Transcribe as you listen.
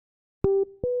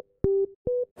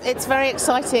It's very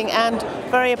exciting and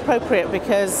very appropriate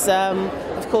because,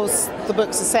 of course, the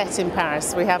books are set in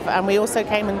Paris. We also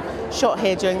came and shot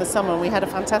here during the summer, and we had a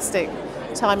fantastic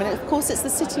time. And of course, it's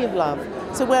the city of love.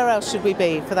 So where else should we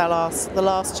be for the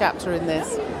last chapter in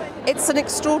this? It's an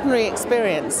extraordinary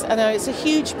experience. I know it's a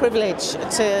huge privilege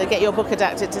to get your book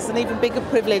adapted. It's an even bigger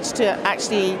privilege to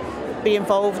actually be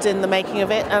involved in the making of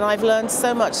it. And I've learned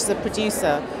so much as a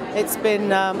producer. It's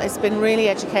been really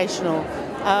educational.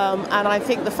 And I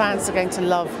think the fans are going to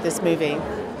love this movie.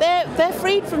 They're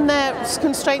freed from their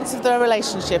constraints of their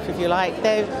relationship, if you like.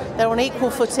 They're on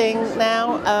equal footing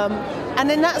now.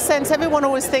 And in that sense, everyone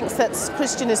always thinks that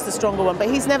Christian is the stronger one, but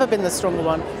he's never been the stronger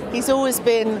one. He's always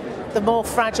been the more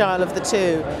fragile of the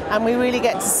two. And we really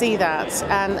get to see that.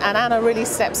 And Anna really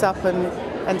steps up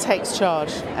and takes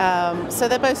charge. So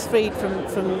they're both freed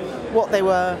from what they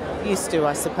were used to,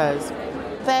 I suppose.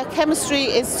 Their chemistry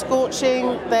is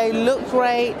scorching, they look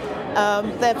great,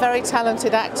 they're very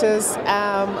talented actors,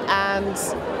 and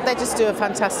they just do a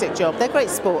fantastic job. They're great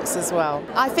sports as well.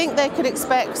 I think they could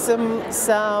expect some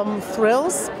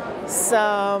thrills,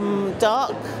 some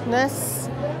darkness,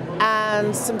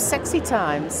 and some sexy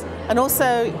times. And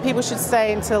also, people should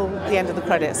stay until the end of the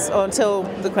credits, or until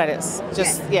the credits.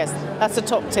 Yes, that's a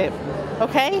top tip.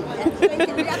 Okay?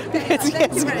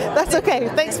 Yes, that's okay.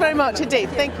 Thanks very much indeed.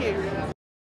 Thank you.